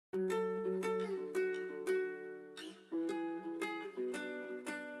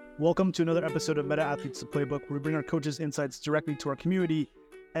Welcome to another episode of Meta Athletes the Playbook, where we bring our coaches' insights directly to our community.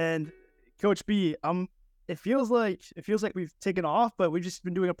 And Coach B, it feels like we've taken off, but we've just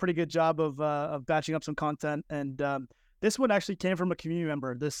been doing a pretty good job of batching up some content. And this one actually came from a community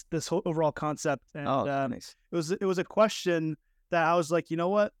member. This whole overall concept, and nice. It was a question that I was like, you know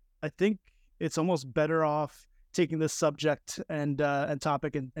what? I think it's almost better off taking this subject and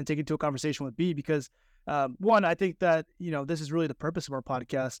topic and taking it to a conversation with B, because one, I think that, this is really the purpose of our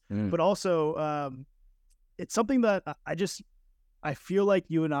podcast, but also it's something that I feel like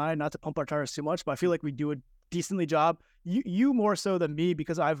you and I, not to pump our tires too much, but I feel like we do a decently job. You more so than me,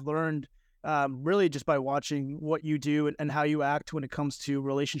 because I've learned really just by watching what you do and how you act when it comes to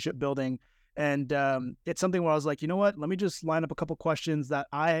relationship building. And it's something where I was like, you know what, let me just line up a couple questions that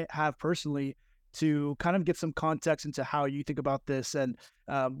I have personally to kind of get some context into how you think about this. And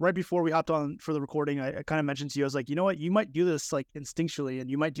right before we hopped on for the recording, I kind of mentioned to you, I was like, you know what, you might do this like instinctually, and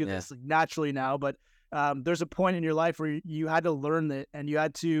you might do this like naturally now, but there's a point in your life where you had to learn it, and you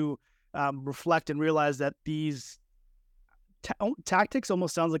had to reflect and realize that these tactics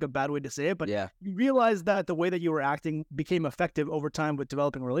almost sounds like a bad way to say it, but you realize that the way that you were acting became effective over time with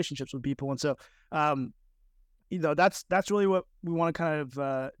developing relationships with people. And so, that's really what we want to kind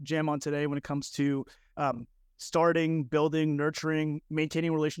of jam on today when it comes to starting, building, nurturing,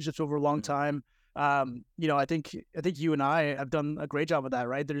 maintaining relationships over a long time. I think you and I have done a great job of that,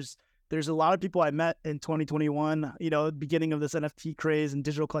 right? There's a lot of people I met in 2021, beginning of this NFT craze and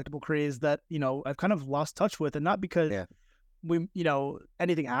digital collectible craze that, I've kind of lost touch with, and not because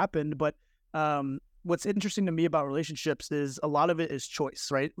anything happened, but what's interesting to me about relationships is a lot of it is choice,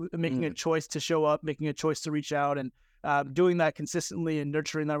 right? Making a choice to show up, making a choice to reach out, and doing that consistently and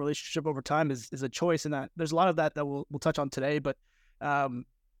nurturing that relationship over time is a choice. And that there's a lot of that we'll touch on today. But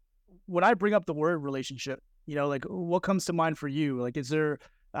when I bring up the word relationship, like, what comes to mind for you? Like, is there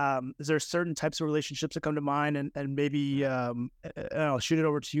certain types of relationships that come to mind? And maybe I'll shoot it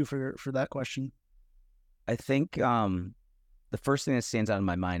over to you for that question. I think the first thing that stands out in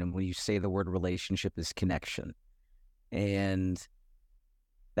my mind, and when you say the word relationship, is connection. And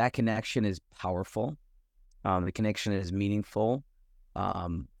that connection is powerful. The connection is meaningful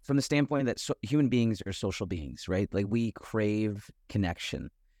from the standpoint that human beings are social beings, right? Like, we crave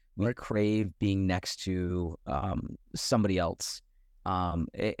connection. We crave being next to somebody else. And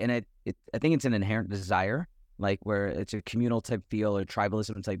I think it's an inherent desire, like where it's a communal type feel or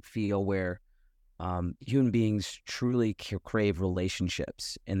tribalism type feel, where human beings truly crave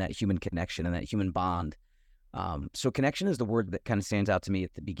relationships and that human connection and that human bond. So connection is the word that kind of stands out to me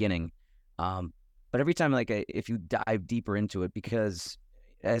at the beginning. But every time, if you dive deeper into it, because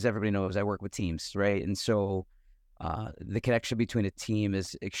as everybody knows, I work with teams, right? And so the connection between a team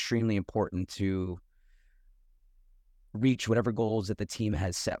is extremely important to reach whatever goals that the team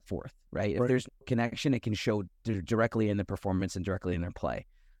has set forth, right? If there's connection, it can show directly in the performance and directly in their play.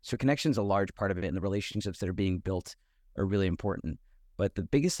 So connection is a large part of it, and the relationships that are being built are really important. But the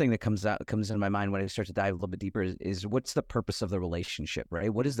biggest thing that comes into my mind when I start to dive a little bit deeper is what's the purpose of the relationship,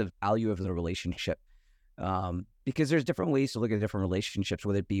 right? What is the value of the relationship? Because there's different ways to look at different relationships,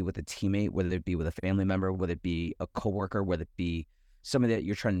 whether it be with a teammate, whether it be with a family member, whether it be a coworker, whether it be somebody that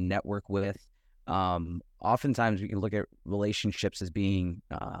you're trying to network with. Oftentimes we can look at relationships as being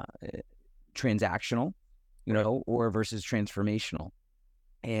transactional, or versus transformational.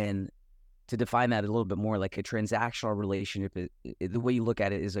 And to define that a little bit more, like a transactional relationship, the way you look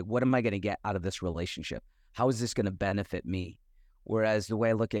at it is like, what am I going to get out of this relationship? How is this going to benefit me? Whereas the way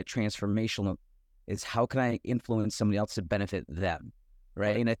I look at transformational is, how can I influence somebody else to benefit them,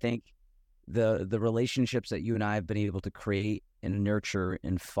 right? And I think the relationships that you and I have been able to create and nurture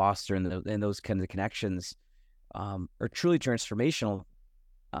and foster in those kinds of connections are truly transformational,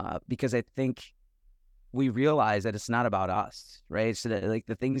 because I think we realize that it's not about us, right? So that, like,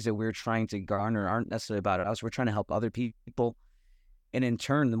 the things that we're trying to garner aren't necessarily about us. We're trying to help other people. And in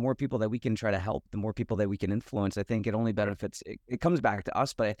turn, the more people that we can try to help, the more people that we can influence, I think it only benefits, it comes back to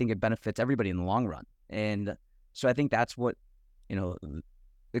us, but I think it benefits everybody in the long run. And so I think that's what,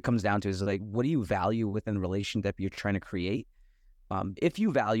 it comes down to, is like, what do you value within the relationship you're trying to create? If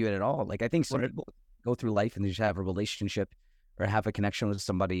you value it at all. Like, I think some people go through life and they just have a relationship or have a connection with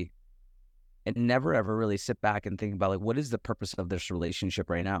somebody and never ever really sit back and think about, like, what is the purpose of this relationship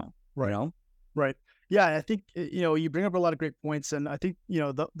right now? Right. Right. Yeah, I think, you bring up a lot of great points, and I think,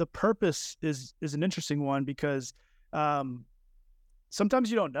 the purpose is an interesting one, because sometimes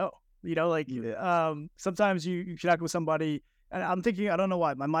you don't know, sometimes you connect with somebody, and I'm thinking, I don't know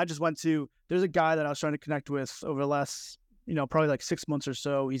why, my mind just went to, there's a guy that I was trying to connect with over the last probably like 6 months or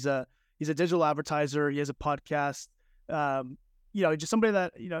so. He's a digital advertiser. He has a podcast. Just somebody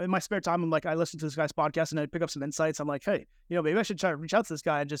that, in my spare time, I'm like, I listen to this guy's podcast and I pick up some insights. I'm like, hey, maybe I should try to reach out to this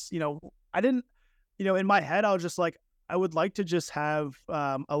guy. And just, I didn't, in my head, I was just like, I would like to just have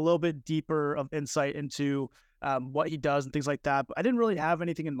a little bit deeper of insight into what he does and things like that. But I didn't really have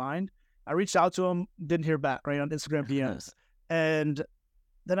anything in mind. I reached out to him, didn't hear back, right, on Instagram DMs. And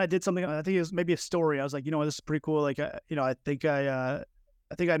then I did something, I think it was maybe a story. I was like, this is pretty cool. Like, I think I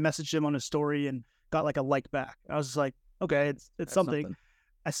messaged him on a story and got like a like back. I was just like, okay, it's something.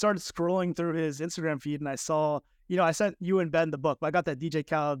 I started scrolling through his Instagram feed and I saw, I sent you and Ben the book, but I got that DJ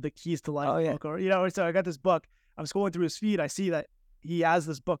Khaled, The Keys to Life book, or, so I got this book. I'm scrolling through his feed. I see that he has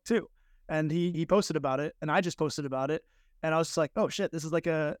this book too. And he posted about it and I just posted about it. And I was just like, oh shit, this is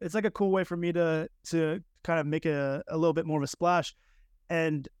it's like a cool way for me to kind of make a little bit more of a splash.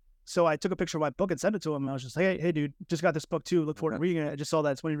 And so I took a picture of my book and sent it to him. And I was just like, hey dude, just got this book too. Look forward to reading it. I just saw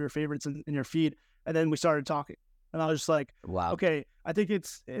that it's one of your favorites in your feed. And then we started talking. And I was just like, wow, okay, I think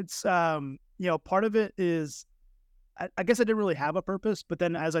it's part of it is, I guess I didn't really have a purpose, but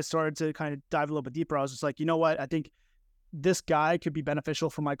then as I started to kind of dive a little bit deeper, I was just like, you know what? I think this guy could be beneficial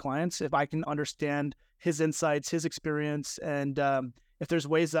for my clients if I can understand his insights, his experience, and if there's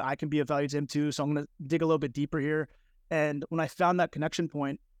ways that I can be of value to him too. So I'm going to dig a little bit deeper here. And when I found that connection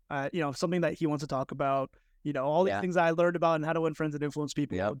point, something that he wants to talk about, all these things I learned about and how to win friends and influence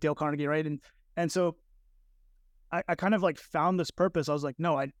people, Dale Carnegie, right? And so I kind of like found this purpose. I was like,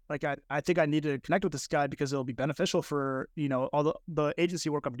 no, I think I need to connect with this guy because it'll be beneficial for, all the agency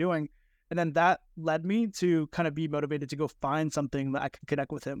work I'm doing. And then that led me to kind of be motivated to go find something that I can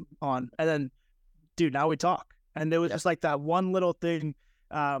connect with him on. And then, dude, now we talk. And it was just like that one little thing.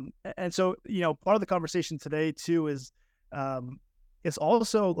 And so, part of the conversation today too is, it's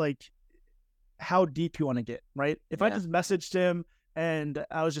also like how deep you want to get, right? If I just messaged him and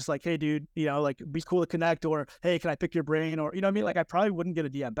I was just like, hey dude, like be cool to connect, or hey, can I pick your brain? Or, what I mean? Like I probably wouldn't get a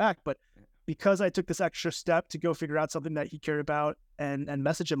DM back, but because I took this extra step to go figure out something that he cared about and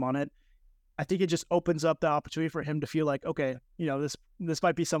message him on it, I think it just opens up the opportunity for him to feel like, okay, this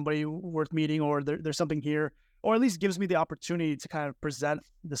might be somebody worth meeting, or there's something here, or at least gives me the opportunity to kind of present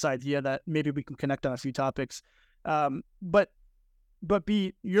this idea that maybe we can connect on a few topics. But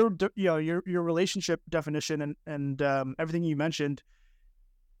B, your relationship definition and everything you mentioned,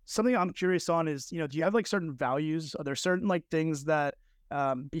 something I'm curious on is, do you have like certain values? Are there certain like things that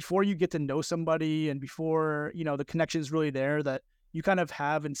before you get to know somebody and before, the connection is really there, that you kind of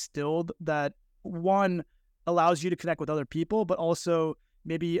have instilled that, one, allows you to connect with other people, but also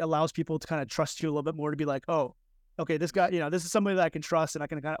maybe allows people to kind of trust you a little bit more, to be like, oh, okay, this guy, this is somebody that I can trust and I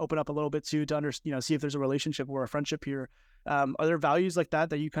can kind of open up a little bit to understand, see if there's a relationship or a friendship here. Are there values like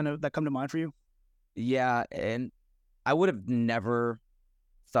that you that come to mind for you? Yeah. And I would have never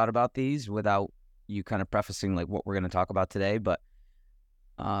thought about these without you kind of prefacing like what we're going to talk about today. But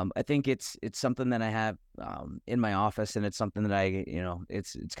I think it's something that I have in my office, and it's something that I,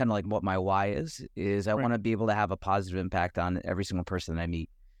 it's kind of like what my why is I want to be able to have a positive impact on every single person that I meet.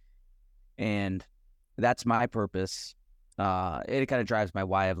 And that's my purpose. It kind of drives my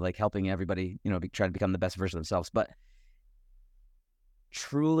why of like helping everybody, try to become the best version of themselves. But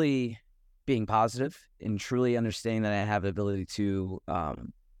truly being positive and truly understanding that I have the ability to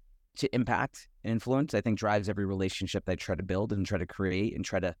impact and influence, I think drives every relationship that I try to build and try to create and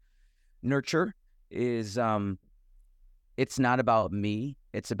try to nurture. Is it's not about me,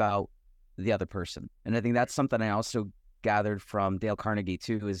 it's about the other person. And I think that's something I also gathered from Dale Carnegie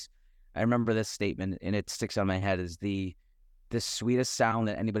too. Is I remember this statement, and it sticks on my head, is the sweetest sound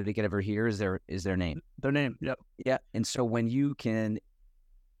that anybody could ever hear is their name. Their name. Yep. Yeah. And so when you can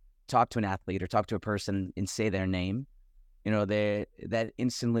talk to an athlete or talk to a person and say their name, that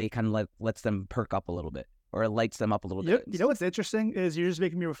instantly kind of lets them perk up a little bit, or it lights them up a little bit. What's interesting is you're just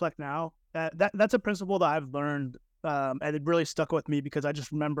making me reflect now. That's a principle that I've learned, and it really stuck with me, because I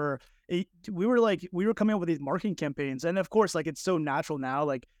just remember we were coming up with these marketing campaigns, and of course, like, it's so natural now,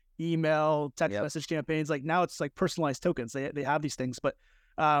 like email, text message campaigns. Like now it's like personalized tokens. They have these things, but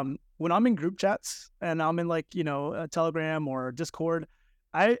when I'm in group chats and I'm in like a Telegram or Discord,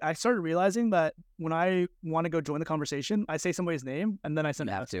 I started realizing that when I want to go join the conversation, I say somebody's name and then I send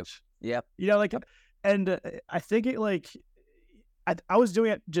a message. Yep. And I think it I was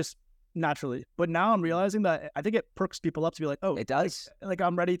doing it just naturally, but now I'm realizing that I think it perks people up to be like, oh, it does. Like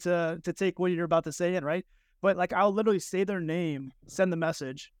I'm ready to take what you're about to say in, right? But like I'll literally say their name, send the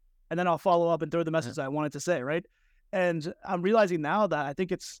message, and then I'll follow up and throw the message I wanted to say, right? And I'm realizing now that I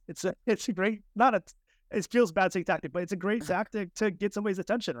think it's a great, it feels bad saying tactic, but it's a great tactic to get somebody's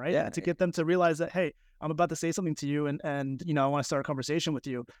attention, right? Yeah. To get them to realize that, hey, I'm about to say something to you, and I want to start a conversation with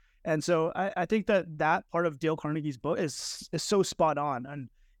you. And so I think that part of Dale Carnegie's book is so spot on. And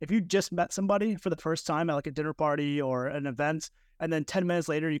if you just met somebody for the first time at like a dinner party or an event, and then 10 minutes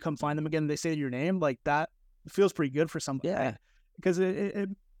later you come find them again and they say your name, like that feels pretty good for somebody. Yeah. Because it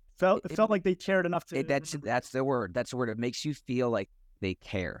felt like they cared enough to. That's the word. That's the word. It makes you feel like they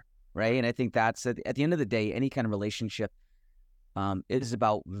care, right? And I think that's at the end of the day, any kind of relationship is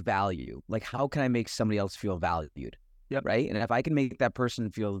about value. Like, how can I make somebody else feel valued? Yep. Right. And if I can make that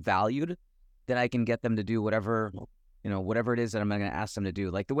person feel valued, then I can get them to do whatever it is that I'm going to ask them to do.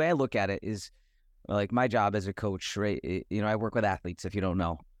 Like, the way I look at it is like my job as a coach, right? I work with athletes, if you don't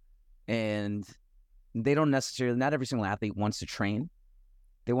know, and they don't necessarily, not every single athlete wants to train.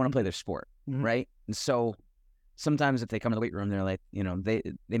 They want to play their sport. Mhm. Right. And so sometimes if they come to the weight room, they're like, they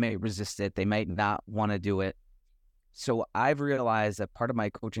may resist it. They might not want to do it. So I've realized that part of my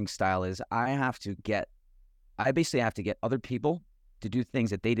coaching style is I basically have to get other people to do things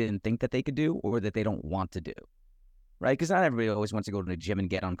that they didn't think that they could do or that they don't want to do, right? Because not everybody always wants to go to the gym and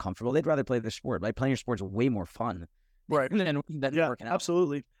get uncomfortable. They'd rather play their sport. Like, playing your sport is way more fun, Right. than Yeah, working out.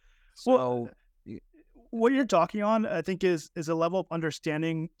 absolutely. So What you're talking on, I think, is a level of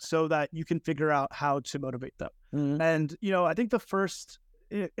understanding so that you can figure out how to motivate them. mhm. And, I think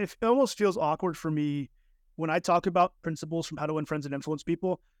it almost feels awkward for me when I talk about principles from How to Win Friends and Influence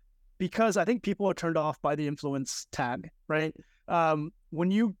People, because I think people are turned off by the influence tag, right?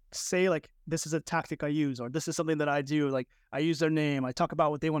 When you say like, this is a tactic I use, or this is something that I do, like I use their name, I talk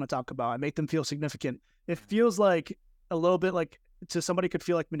about what they want to talk about, I make them feel significant. It feels like a little bit like, to somebody could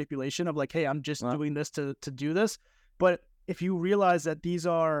feel like manipulation of like, hey, I'm just doing this to do this. But if you realize that these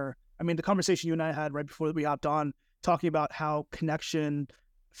are, the conversation you and I had right before we hopped on, talking about how connection,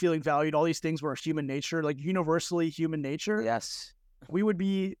 feeling valued, all these things were human nature, like universally human nature. Yes. We would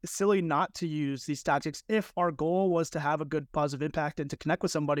be silly not to use these tactics. If our goal was to have a good positive impact and to connect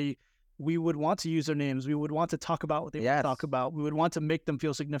with somebody, we would want to use their names. We would want to talk about what they want to talk about. We would want to make them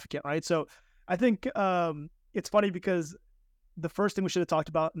feel significant, right? So I think it's funny because the first thing we should have talked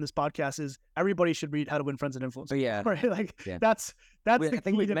about in this podcast is everybody should read How to Win Friends and Influence. Oh, yeah. Right? Like, Yeah. that's I the think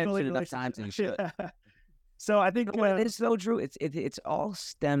key we've to building mentioned enough times and you should. Yeah. So I think It's so true. It's all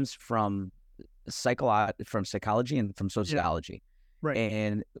stems from psychology and from sociology. right.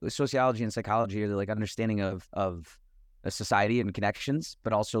 And sociology and psychology are like understanding of a society and connections,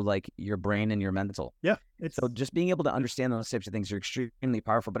 but also like your brain and your mental. Yeah. So just being able to understand those types of things are extremely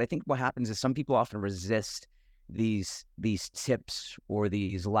powerful. But I think what happens is some people often resist these tips or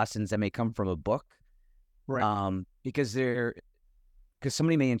these lessons that may come from a book, right. because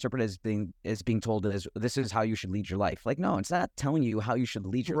somebody may interpret it as being told as this is how you should lead your life. Like, no, it's not telling you how you should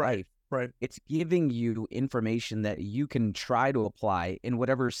lead your life. Right. It's giving you information that you can try to apply in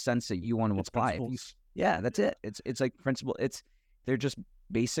whatever sense that you want to apply. That's it. It's like principle. They're just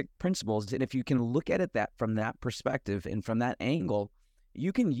basic principles. And if you can look at it from that perspective and from that angle,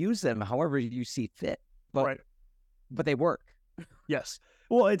 you can use them however you see fit. But they work. Yes.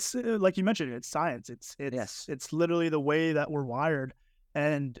 Well, it's like you mentioned, it's science. It's literally the way that we're wired.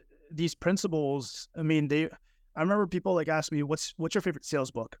 And these principles, I remember people like ask me, what's your favorite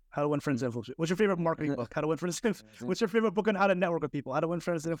sales book? How to Win Friends and Influence People. What's your favorite marketing book? How to Win Friends and Influence People. What's your favorite book on how to network with people? How to Win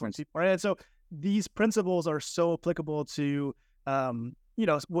Friends and Influence People. Right. And so these principles are so applicable to,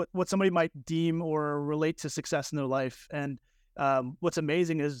 what somebody might deem or relate to success in their life. And what's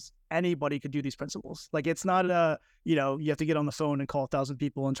amazing is anybody could do these principles. Like, it's not you have to get on the phone and call 1,000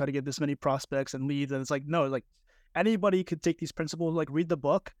 people and try to get this many prospects and leads. And it's like, no, like anybody could take these principles, like read the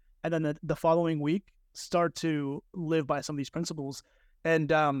book, and then the following week start to live by some of these principles.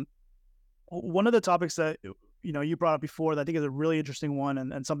 And one of the topics that you brought up before that I think is a really interesting one,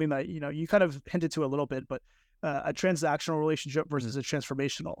 and something that you kind of hinted to a little bit, but a transactional relationship versus a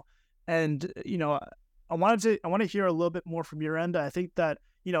transformational. And I want to hear a little bit more from your end. I think that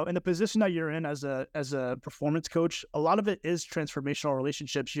in the position that you're in as a performance coach, a lot of it is transformational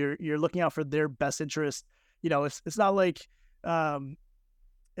relationships. You're looking out for their best interest. It's not like I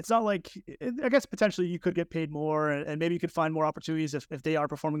guess potentially you could get paid more and maybe you could find more opportunities if they are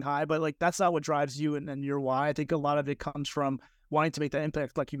performing high, but like that's not what drives you and your why. I think a lot of it comes from wanting to make that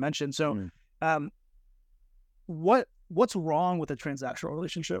impact, like you mentioned. So what's wrong with a transactional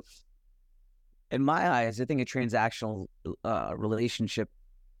relationship? In my eyes, I think a transactional relationship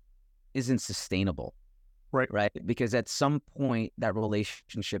isn't sustainable. Right. Because at some point that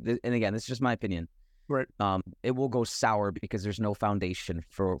relationship, and again, this is just my opinion, right, it will go sour because there's no foundation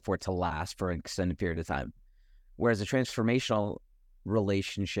for it to last for an extended period of time. Whereas a transformational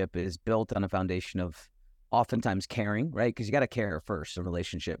relationship is built on a foundation of oftentimes caring, right? Because you got to care first, a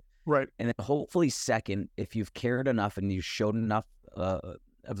relationship. Right. And then hopefully second, if you've cared enough and you've shown enough of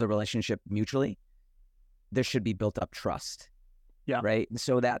the relationship mutually, there should be built up trust. Yeah. Right. And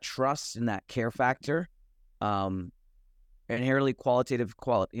so that trust and that care factor, inherently qualitative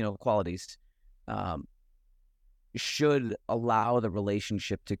qualities, should allow the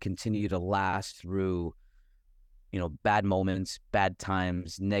relationship to continue to last through, bad moments, bad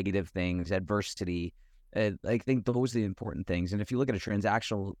times, negative things, adversity. I think those are the important things. And if you look at a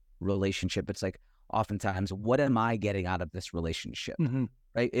transactional relationship, it's like oftentimes, what am I getting out of this relationship? Mm-hmm.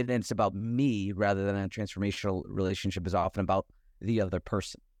 Right. And it's about me rather than a transformational relationship is often about the other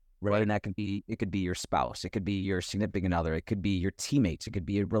person. Right. And it could be your spouse. It could be your significant other. It could be your teammates. It could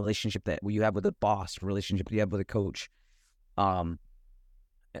be a relationship that you have with a boss, a relationship that you have with a coach.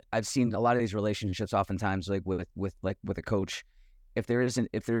 I've seen a lot of these relationships oftentimes like with a coach, if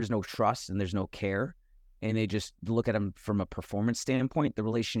there's no trust and there's no care and they just look at them from a performance standpoint, the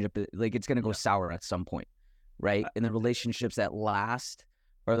relationship, like it's going to go sour at some point. Right. And the relationships that last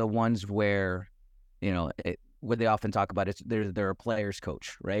are the ones where, what they often talk about is they're a player's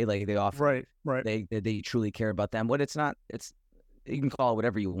coach, right? Like they often, right. They truly care about them. What it's not, you can call it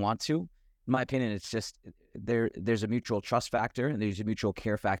whatever you want to. In my opinion, it's just there's a mutual trust factor and there's a mutual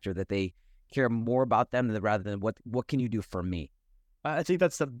care factor that they care more about them rather than what can you do for me? I think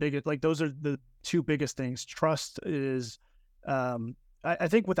that's the biggest, like those are the two biggest things. Trust is, I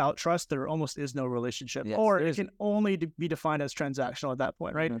think without trust, there almost is no relationship, or it can only be defined as transactional at that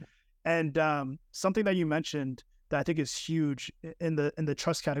point, right? Mm-hmm. And something that you mentioned that I think is huge in the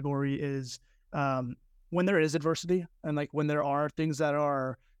trust category is when there is adversity and like when there are things that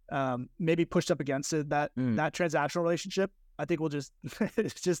are maybe pushed up against it, that transactional relationship, I think will just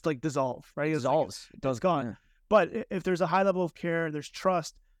it's just like dissolve, right? Dissolves. It's gone. Yeah. But if there's a high level of care, there's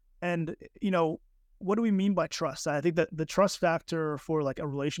trust, and what do we mean by trust? I think that the trust factor for like a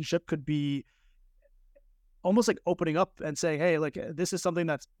relationship could be almost like opening up and saying, hey, like this is something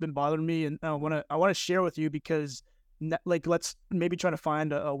that's been bothering me and I want to share with you because like, let's maybe try to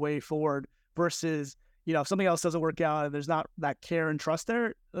find a way forward versus, if something else doesn't work out and there's not that care and trust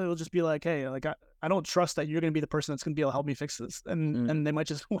there, it'll just be like, hey, like I don't trust that you're going to be the person that's going to be able to help me fix this. And they might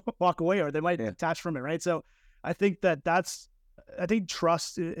just walk away or they might detach from it. Right. So I think I think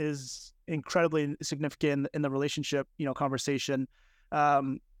trust is incredibly significant in the relationship, conversation.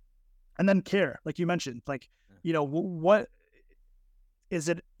 And then care, like you mentioned, like, what is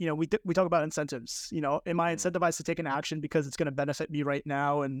it, we talk about incentives, am I incentivized to take an action because it's going to benefit me right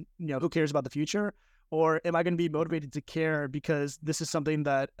now? And, who cares about the future? Or am I going to be motivated to care because this is something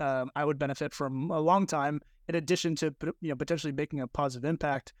that I would benefit from a long time in addition to, potentially making a positive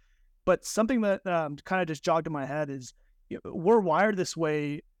impact? But something that kind of just jogged in my head is we're wired this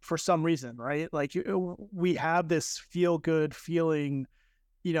way for some reason, right? Like we have this feel good feeling,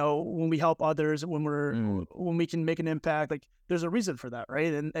 when we help others, when we can make an impact, like there's a reason for that,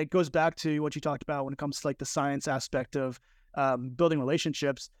 right? And it goes back to what you talked about when it comes to like the science aspect of building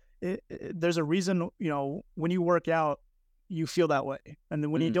relationships. There's a reason, when you work out, you feel that way, and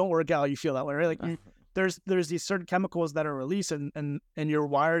then when you don't work out, you feel that way, right? Like there's these certain chemicals that are released, and you're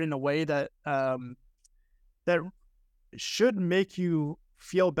wired in a way that that should make you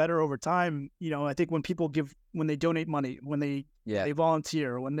feel better over time. I think when they donate money, when they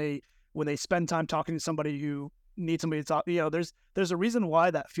volunteer, when they spend time talking to somebody who needs somebody to talk, there's a reason why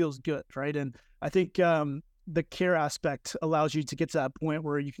that feels good, right? And I think the care aspect allows you to get to that point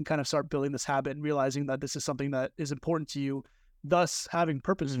where you can kind of start building this habit and realizing that this is something that is important to you, thus having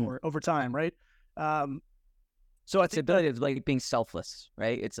purpose for it over time, right? So I think it's ability of like being selfless,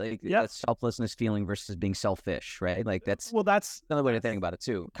 right? It's like that selflessness feeling versus being selfish, right? Like that's another way to think about it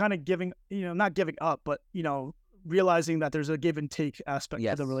too. Kind of giving, not giving up, but realizing that there's a give and take aspect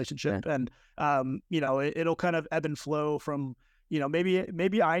to the relationship, and it'll kind of ebb and flow from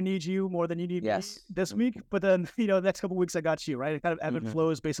maybe I need you more than you need me this week, but then the next couple of weeks I got you, right? It kind of ebb and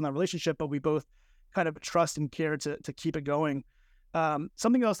flows based on that relationship, but we both kind of trust and care to keep it going.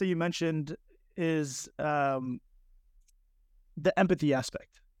 Something else that you mentioned is the empathy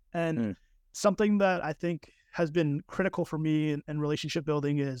aspect, and something that I think has been critical for me in relationship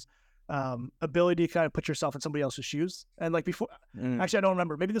building is ability to kind of put yourself in somebody else's shoes. And like before, actually, I don't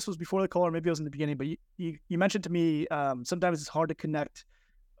remember, maybe this was before the call or maybe it was in the beginning, but you mentioned to me, sometimes it's hard to connect,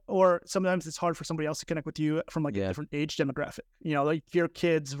 or sometimes it's hard for somebody else to connect with you from like a different age demographic, like your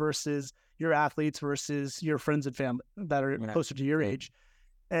kids versus your athletes versus your friends and family that are closer to your age.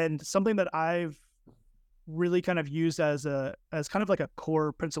 And something that I've really kind of used as kind of like a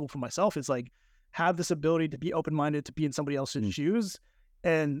core principle for myself is like have this ability to be open-minded, to be in somebody else's shoes,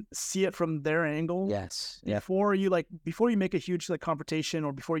 and see it from their angle Yes. Yeah. before you make a huge like confrontation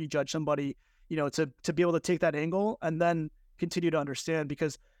or before you judge somebody, to be able to take that angle and then continue to understand,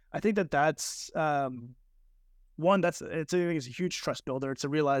 because I think that's one, I think it's a huge trust builder to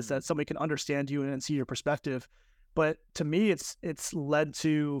realize that somebody can understand you and see your perspective. But to me, it's led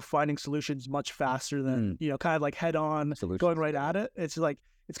to finding solutions much faster than, kind of like head on going right at it. It's like,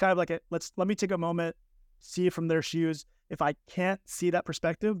 it's kind of like let me take a moment, see it from their shoes. If I can't see that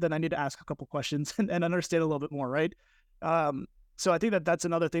perspective, then I need to ask a couple questions and understand a little bit more. Right. So I think that's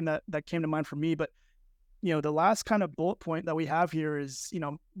another thing that came to mind for me. But, the last kind of bullet point that we have here is,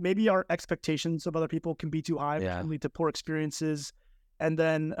 maybe our expectations of other people can be too high, which can lead to poor experiences. And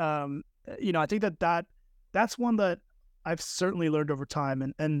then, I think that's one that I've certainly learned over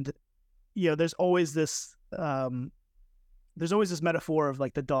time. And there's always this metaphor of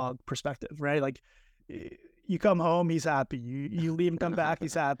like the dog perspective, right? Like you come home, he's happy. You leave him, come back,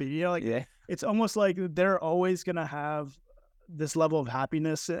 he's happy. It's almost like they're always going to have this level of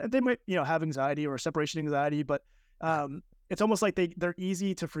happiness. They might, have anxiety or separation anxiety, but it's almost like they're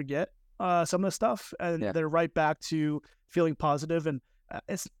easy to forget some of the stuff, and they're right back to feeling positive. And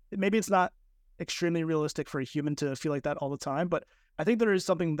maybe it's not extremely realistic for a human to feel like that all the time, but I think there is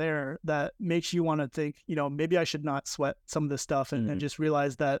something there that makes you want to think, maybe I should not sweat some of this stuff and just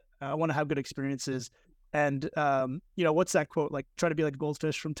realize that I want to have good experiences. And, what's that quote? Like, try to be like a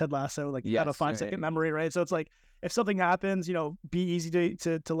goldfish from Ted Lasso, like you got a 5-second memory, right? So it's like, if something happens, be easy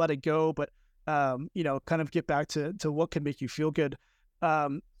to let it go, but, kind of get back to what can make you feel good.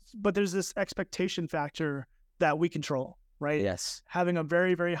 But there's this expectation factor that we control, right? Yes. Having a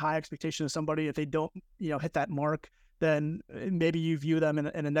very, very high expectation of somebody, if they don't, hit that mark, then maybe you view them in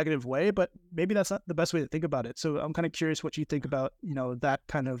a negative way, but maybe that's not the best way to think about it. So I'm kind of curious what you think about, that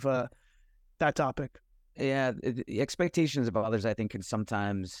kind of, that topic. Yeah. The expectations of others, I think, can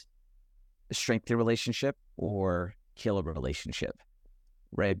sometimes strengthen a relationship or kill a relationship,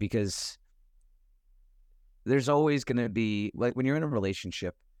 right? Because there's always going to be, like, when you're in a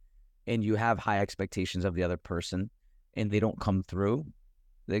relationship and you have high expectations of the other person and they don't come through,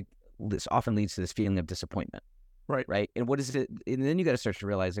 this often leads to this feeling of disappointment. Right. And what is it? And then you got to start to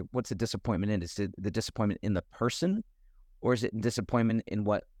realize, like, what's the disappointment in? Is it the disappointment in the person, or is it disappointment in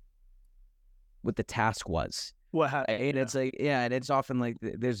what the task was? What happened? And it's like, and it's often like,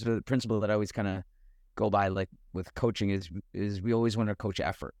 there's a principle that I always kind of go by, like with coaching, is we always want to coach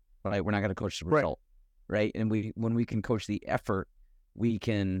effort, right? We're not going to coach the result, right? And when we can coach the effort, we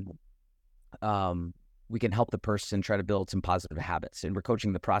can help the person try to build some positive habits, and we're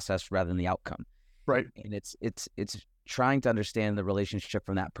coaching the process rather than the outcome. Right. And it's trying to understand the relationship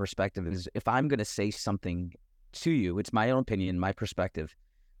from that perspective. Is, if I'm going to say something to you, it's my own opinion, my perspective,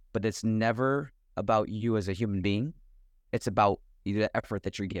 but it's never about you as a human being. It's about the effort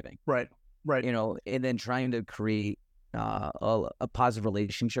that you're giving. Right. And then trying to create a positive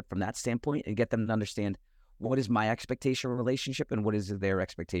relationship from that standpoint, and get them to understand what is my expectation relationship and what is their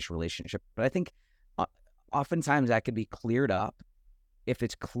expectation relationship. But I think oftentimes that could be cleared up if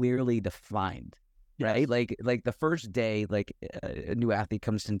it's clearly defined. Right. Like the first day, like a new athlete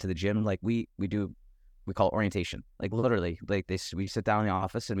comes into the gym, like we call it orientation. Like literally, like we sit down in the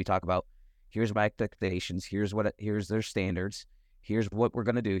office and we talk about, here's my expectations, here's their standards, here's what we're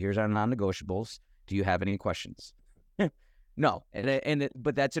going to do, here's our non-negotiables. Do you have any questions? No.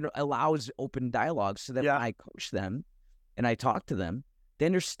 But it allows open dialogue, so that when I coach them and I talk to them, they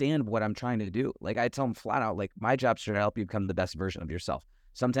understand what I'm trying to do. Like, I tell them flat out, like, my job is to help you become the best version of yourself.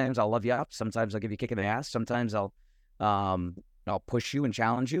 Sometimes I'll love you up. Sometimes I'll give you a kick in the ass. Sometimes I'll push you and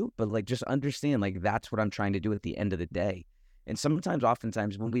challenge you. But, like, just understand, like, that's what I'm trying to do at the end of the day. And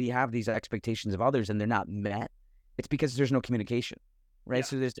oftentimes, when we have these expectations of others and they're not met, it's because there's no communication, right?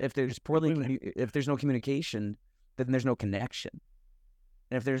 Yeah. So if there's no communication, then there's no connection.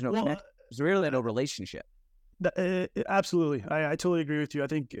 And if there's no connection, there's really no relationship. Absolutely. I totally agree with you. I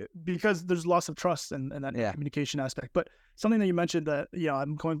think because there's loss of trust and that communication aspect. But something that you mentioned that,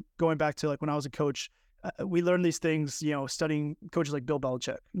 I'm going back to, like, when I was a coach, we learned these things, studying coaches like Bill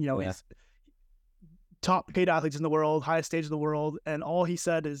Belichick, top paid athletes in the world, highest stage of the world. And all he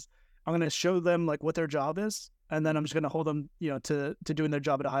said is, I'm going to show them, like, what their job is. And then I'm just going to hold them, to doing their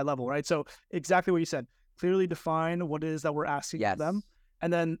job at a high level. Right. So exactly what you said, clearly define what it is that we're asking of them.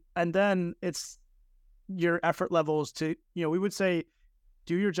 And then it's your effort levels to, we would say,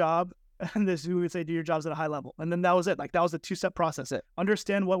 do your job. And we would say, do your jobs at a high level. And then that was it. Like, that was the 2-step process.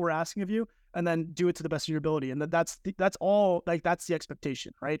 Understand what we're asking of you, and then do it to the best of your ability. And that's all, like, that's the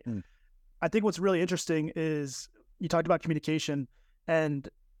expectation, right? I think what's really interesting is you talked about communication, and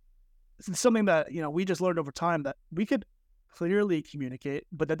it's something that, we just learned over time, that we could clearly communicate,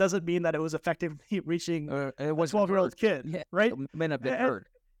 but that doesn't mean that it was effectively reaching It a was 12-year-old kid, Yeah, right? it may not have been And, heard.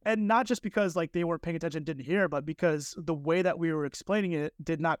 and not just because like they weren't paying attention, didn't hear, but because the way that we were explaining it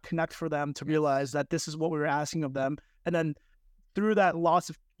did not connect for them to realize that this is what we were asking of them. And then through that loss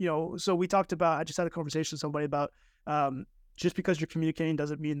of, so we talked about, I just had a conversation with somebody about just because you're communicating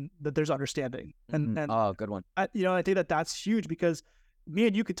doesn't mean that there's understanding. And Oh, good one. I think that that's huge, because me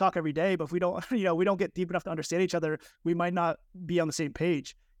and you could talk every day, but if we don't, we don't get deep enough to understand each other, we might not be on the same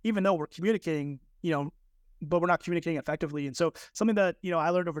page, even though we're communicating, but we're not communicating effectively. And so something that, I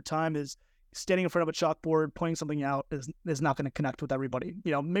learned over time is standing in front of a chalkboard, pointing something out is not going to connect with everybody,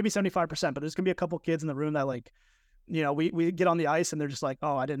 maybe 75%, but there's going to be a couple kids in the room that like, we get on the ice and they're just like,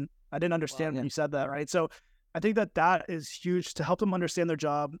 oh, I didn't understand when you said that. Right. So I think that is huge to help them understand their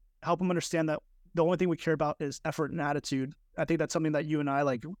job, help them understand that the only thing we care about is effort and attitude. I think that's something that you and I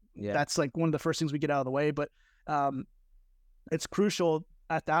that's like one of the first things we get out of the way, but it's crucial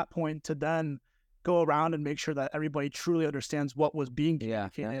at that point to then go around and make sure that everybody truly understands what was being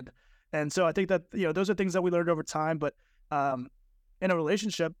communicated. And so I think that, those are things that we learned over time, but in a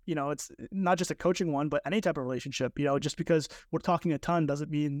relationship, it's not just a coaching one, but any type of relationship, just because we're talking a ton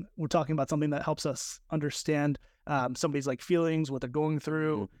doesn't mean we're talking about something that helps us understand somebody's like feelings, what they're going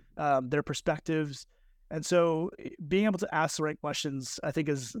through, their perspectives. And so being able to ask the right questions, I think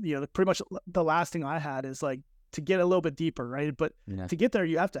is, pretty much the last thing I had is like to get a little bit deeper, right? But to get there,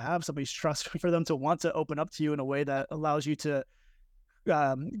 you have to have somebody's trust for them to want to open up to you in a way that allows you to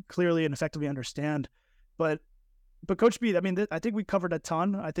clearly and effectively understand. But Coach B, I mean, I think we covered a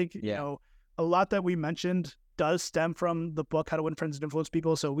ton. I think, a lot that we mentioned does stem from the book, How to Win Friends and Influence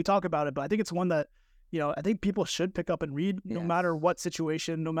People. So we talk about it, but I think it's one that, I think people should pick up and read no matter what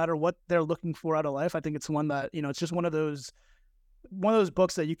situation, no matter what they're looking for out of life. I think it's one that, it's just one of those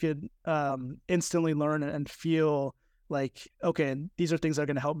books that you could instantly learn and feel like, okay, these are things that are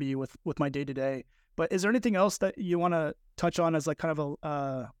going to help me with my day to day. But is there anything else that you want to touch on as like kind of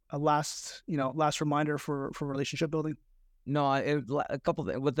a last reminder for relationship building? No, a couple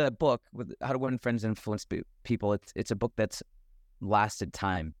with the book, with How to Win Friends and Influence People. It's a book that's lasted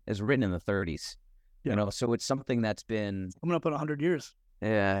time. It's written in the 30s. So it's something that's been coming up in 100 years.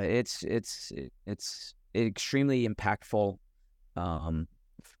 Yeah, it's extremely impactful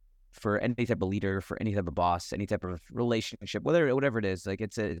for any type of leader, for any type of boss, any type of relationship, whatever it is. Like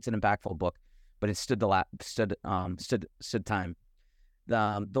it's an impactful book, but it stood time.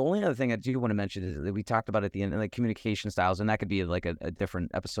 The only other thing I do want to mention is that we talked about at the end, like communication styles, and that could be like a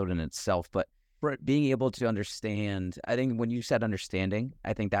different episode in itself. But being able to understand, I think when you said understanding,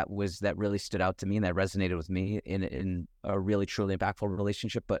 I think that really stood out to me and that resonated with me in a really truly impactful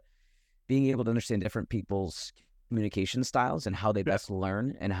relationship. But being able to understand different people's communication styles and how they best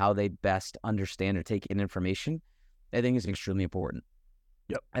learn and how they best understand or take in information, I think is extremely important.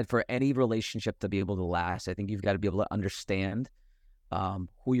 Yep. And for any relationship to be able to last, I think you've got to be able to understand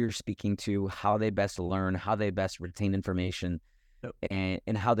who you're speaking to, how they best learn, how they best retain information,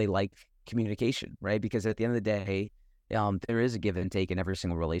 and how they like communication, right? Because at the end of the day, there is a give and take in every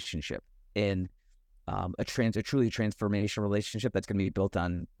single relationship. In a truly transformational relationship that's going to be built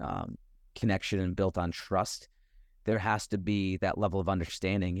on connection and built on trust, there has to be that level of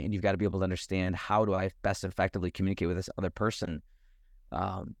understanding, and you've got to be able to understand, how do I best effectively communicate with this other person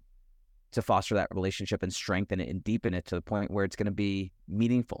to foster that relationship and strengthen it and deepen it to the point where it's going to be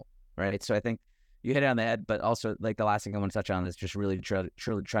meaningful, right? So I think you hit it on the head, but also like the last thing I want to touch on is just really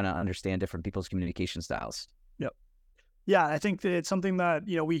truly trying to understand different people's communication styles. Yep. Yeah, I think that it's something that,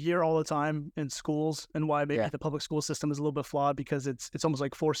 we hear all the time in schools, and why maybe the public school system is a little bit flawed, because it's almost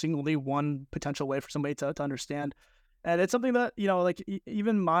like forcing only one potential way for somebody to understand. And it's something that, like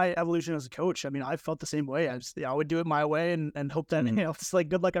even my evolution as a coach, I mean, I felt the same way. I would do it my way and hope that, it's like,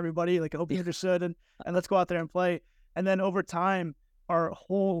 good luck everybody. Like, I hope you understood and let's go out there and play. And then over time, our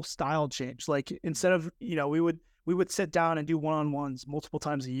whole style changed. Like, instead of, we would sit down and do one-on-ones multiple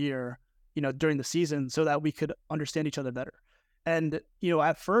times a year, during the season, so that we could understand each other better. And,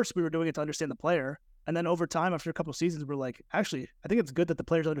 at first we were doing it to understand the player. And then over time, after a couple of seasons, we're like, actually, I think it's good that the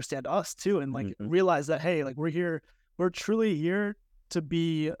players understand us too. And like realize that, hey, like we're truly here to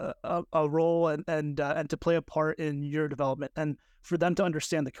be a role and to play a part in your development, and for them to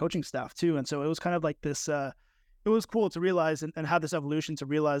understand the coaching staff too. And so it was kind of like this, it was cool to realize and have this evolution to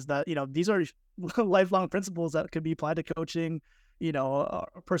realize that, these are lifelong principles that could be applied to coaching,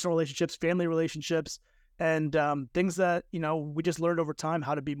 personal relationships, family relationships, and things that, we just learned over time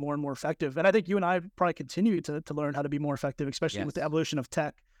how to be more and more effective. And I think you and I probably continue to learn how to be more effective, especially with the evolution of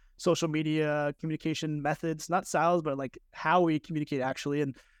tech, social media, communication methods, not styles, but like how we communicate actually.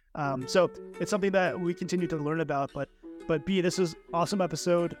 And so it's something that we continue to learn about. But But B, this is awesome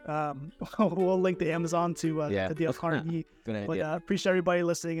episode. We'll link the Amazon to Dale Carnegie. Good But idea. appreciate everybody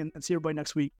listening, and see everybody next week.